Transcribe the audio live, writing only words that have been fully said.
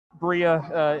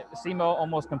Bria, SEMO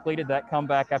almost completed that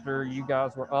comeback after you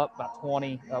guys were up by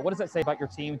 20. What does that say about your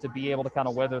team to be able to kind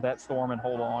of weather that storm and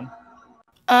hold on?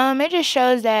 It just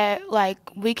shows that like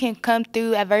we can come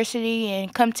through adversity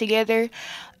and come together.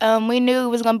 We knew it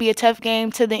was gonna be a tough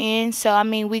game to the end, so I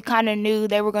mean we kind of knew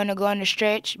they were gonna go on the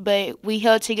stretch, but we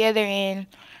held together and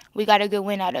we got a good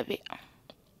win out of it.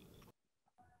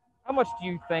 How much do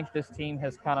you think this team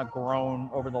has kind of grown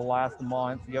over the last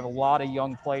month? You have a lot of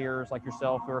young players like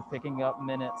yourself who are picking up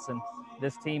minutes, and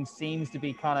this team seems to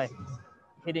be kind of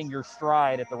hitting your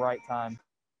stride at the right time.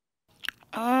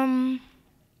 Um,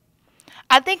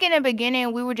 I think in the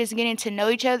beginning we were just getting to know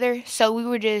each other, so we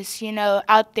were just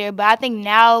out there. But I think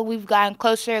now we've gotten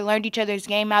closer, learned each other's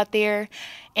game out there,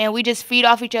 and we just feed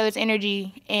off each other's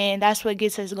energy, and that's what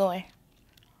gets us going.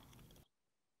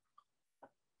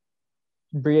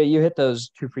 Bria, you hit those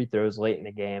two free throws late in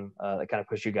the game that kind of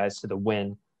pushed you guys to the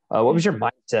win. What was your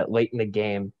mindset late in the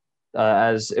game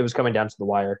as it was coming down to the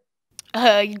wire?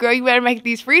 Girl, you better make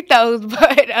these free throws,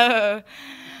 but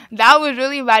that was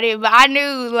really about it. But I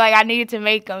knew like I needed to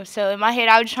make them, so in my head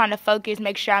I was just trying to focus,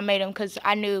 make sure I made them because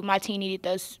I knew my team needed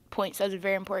those points. Those are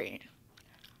very important.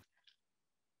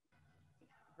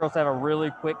 Girls have a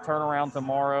really quick turnaround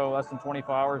tomorrow, less than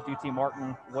 24 hours. UT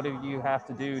Martin, what do you have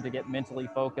to do to get mentally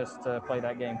focused to play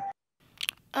that game?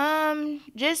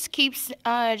 Just keep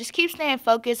staying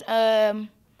focused.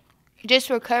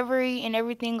 Just recovery and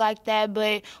everything like that.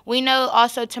 But we know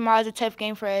also tomorrow's a tough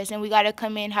game for us, and we got to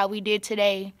come in how we did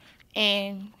today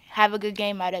and have a good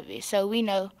game out of it. So we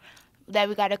know that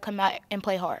we got to come out and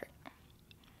play hard.